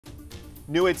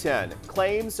New at 10,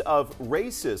 claims of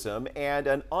racism and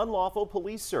an unlawful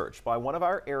police search by one of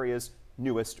our area's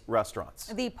newest restaurants.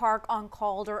 The Park on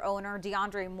Calder owner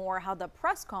DeAndre Moore held a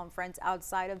press conference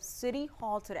outside of City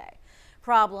Hall today.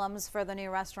 Problems for the new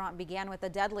restaurant began with a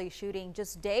deadly shooting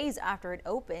just days after it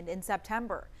opened in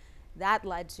September. That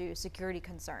led to security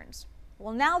concerns.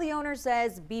 Well, now the owner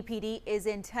says BPD is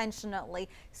intentionally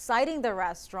citing the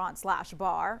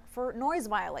restaurant/bar for noise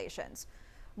violations.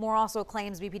 Moore also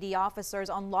claims BPD officers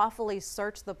unlawfully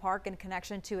searched the park in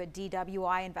connection to a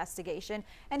DWI investigation,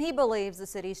 and he believes the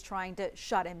city's trying to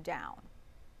shut him down.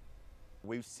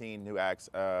 We've seen new acts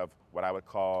of what I would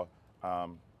call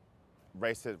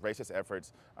racist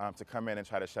efforts to come in and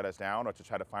try to shut us down or to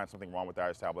try to find something wrong with our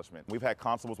establishment. We've had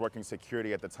constables working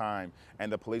security at the time,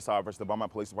 and the police officers, the Beaumont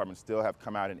Police Department, still have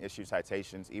come out and issued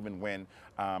citations even when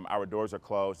our doors are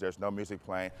closed, there's no music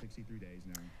playing. 63 days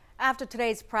now. After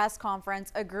today's press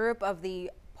conference, a group of the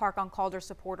Park on Calder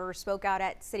supporters spoke out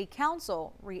at City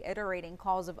Council, reiterating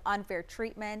calls of unfair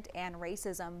treatment and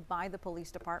racism by the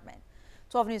police department.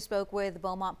 12 News spoke with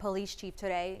Beaumont Police Chief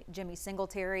today, Jimmy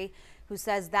Singletary, who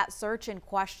says that search in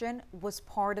question was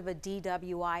part of a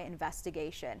DWI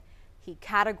investigation. He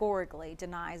categorically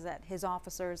denies that his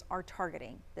officers are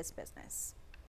targeting this business.